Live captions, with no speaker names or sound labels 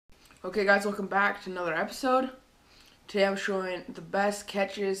Okay guys, welcome back to another episode. Today I'm showing the best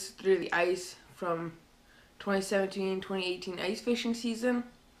catches through the ice from 2017-2018 ice fishing season.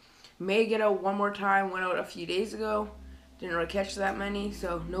 May get out one more time, went out a few days ago. Didn't really catch that many,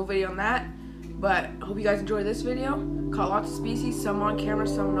 so no video on that. But hope you guys enjoy this video. Caught lots of species, some on camera,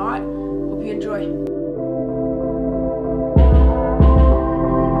 some not. Hope you enjoy.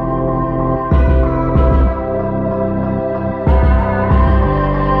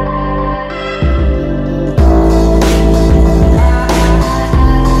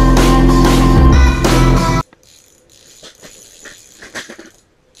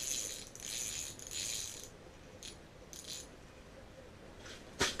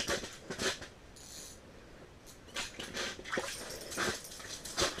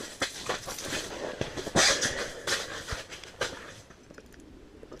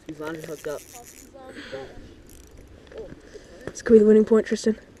 Hooked up. This could be the winning point,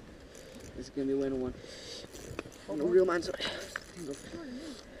 Tristan. This is gonna be a winning one. No real man. Sorry.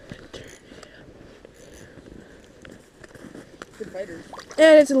 Good fighter.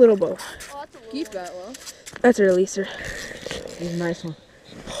 And it's a little bow. Oh, Keep that low. That's a releaser. This is a nice one.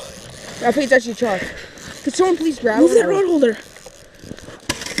 I think it's actually chalk. Could someone please grab Move it? that rod holder.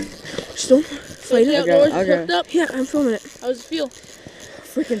 Just don't fight it. Okay. Up. Yeah, I'm filming it. How does it feel?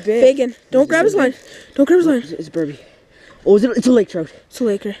 Freaking big. Bacon. Don't grab his line. Don't grab his line. It's a Burby. Oh, is it? It's a lake trout. It's a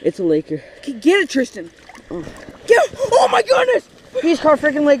Laker. It's a Laker. Get it, Tristan. Oh. Get him. Oh my goodness! He's caught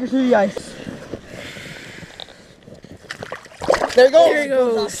freaking Laker through the ice. There he goes. There he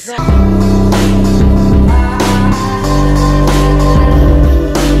goes.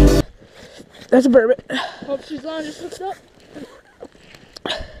 That's a burbot. Hope she's on, just hooked up.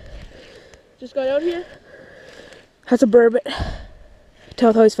 Just got out here. That's a burbot.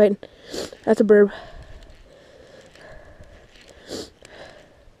 Tell how he's fighting. That's a burb.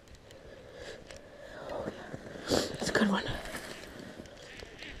 Oh, yeah. That's a good one.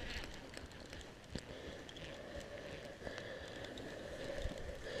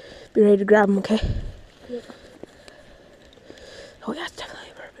 Be ready to grab him, okay? Yep. Oh yeah, it's definitely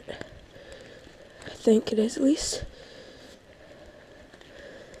a burbot. I think it is at least.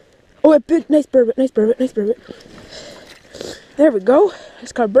 Oh, a big, nice burbot, nice burbot, nice burbot. There we go.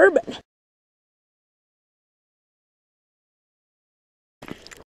 It's called burbot.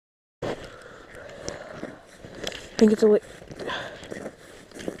 I think it's a lick.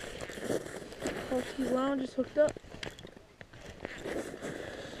 Hope she's on, just hooked up.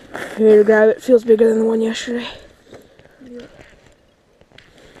 Here to grab it. Feels bigger than the one yesterday. Yep.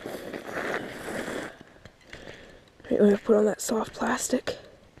 Right, we're gonna put on that soft plastic.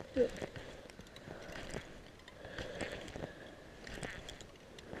 Yep.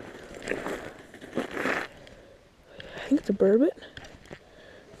 I think it's a burbot.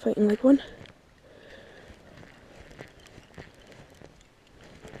 Fighting like one.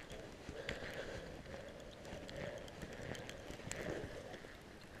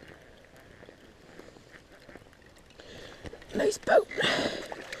 Nice boat.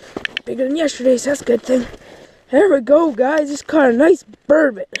 Bigger than yesterday's, that's a good thing. There we go, guys. Just caught a nice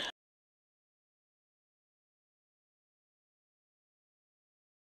burbot.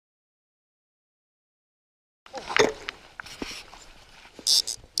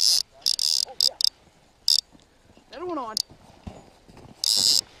 Another one on.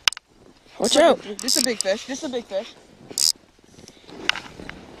 Watch out. This is a big fish. This is a big fish.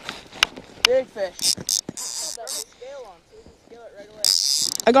 Big fish.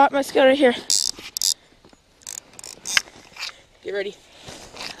 I got my scale right here. Get ready.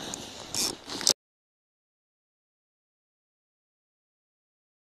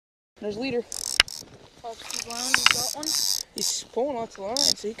 There's leader. Hope she's on, just got one. He's pulling lots of line,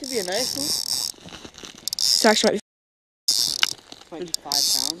 so he could be a nice This actually might be 5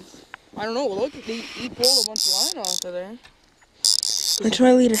 pounds. I don't know. Look, he pulled a bunch of line off of there. into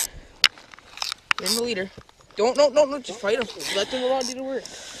my leader. Get in the leader. Don't, just fight him. Let the rod do the work.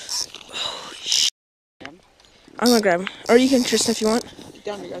 Holy shit. I'm gonna grab him. Or you can, Tristan, if you want. Get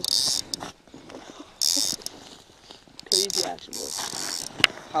down here, guys. Crazy action, boys.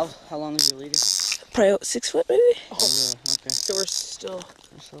 How long is your leader? Probably about 6 foot, maybe. Oh, really? Okay. So we're still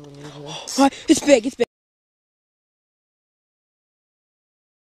in the leader. Oh, it's big, it's big.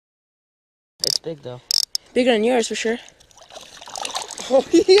 It's big, though. Bigger than yours, for sure. Oh,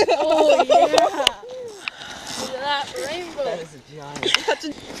 yeah. Oh, yeah. Look at that rainbow. That is a giant.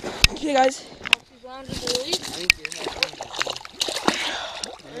 Okay, guys. Hope she's on, just release.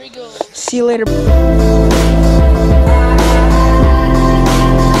 There we go. See you later.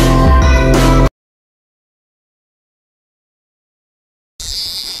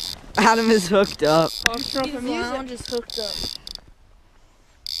 Adam is hooked up. His lounge is hooked up.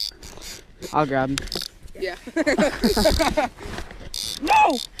 I'll grab him. Yeah.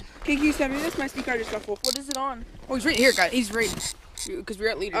 No! Okay, can you send me this? My SD card just got full. What is it on? Oh, he's right here, guys. He's right. Because we're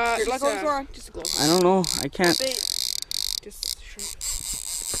at leader. Here, let go of the door. Just a glow. I don't know. I can't. Just shrimp.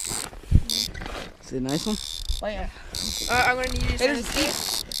 Is it a nice one? Oh, yeah. I'm going to need you to send this to me.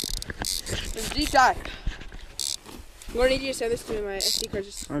 There's a deep dive. I'm going to need you to send this to me. My SD card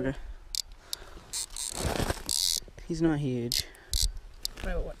just full. Okay. He's not huge.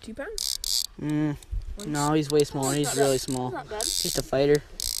 Wait, what, 2 pounds? No, he's way smaller. He's really small. Not bad. Just a fighter.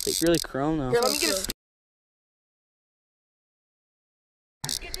 Like really chrome though. Here, let me get a...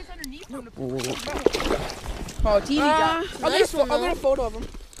 Oh, TV guy. I'll get a photo of him.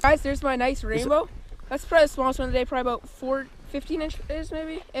 Guys, there's my nice rainbow. That's probably the smallest one today. Probably about 15 inches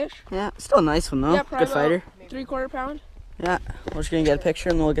maybe ish. Yeah, still a nice one though. Yeah, good fighter. 3/4 pound. Yeah, we're just gonna get a picture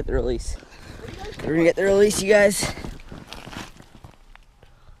and then we'll get the release. We're gonna get the release, you guys.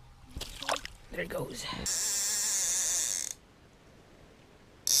 There it goes.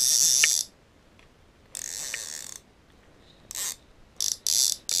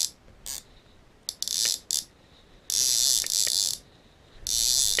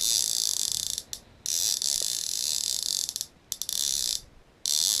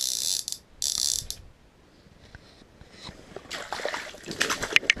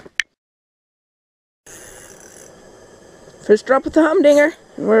 First drop with the humdinger.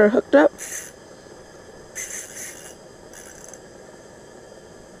 We're hooked up.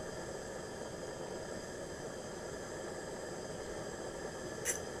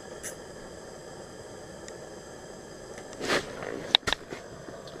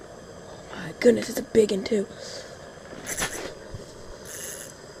 My goodness, it's a big one too.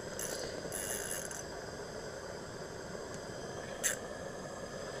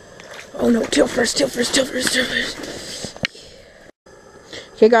 Oh no, tail first, tail first, tail first, tail first.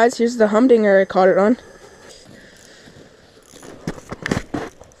 Okay guys, here's the humdinger I caught it on.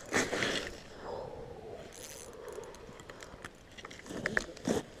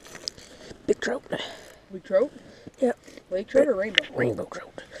 Big trout. Big trout? Yep. Lake trout or rainbow? Rainbow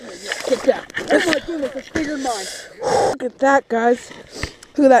trout. Take that. Oh my goodness, it's bigger than mine. Look at that, guys.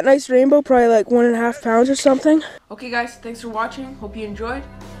 Look at that nice rainbow, probably like 1.5 pounds or something. Okay guys, thanks for watching. Hope you enjoyed.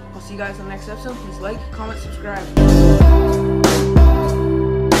 I'll see you guys on the next episode. Please like, comment, subscribe.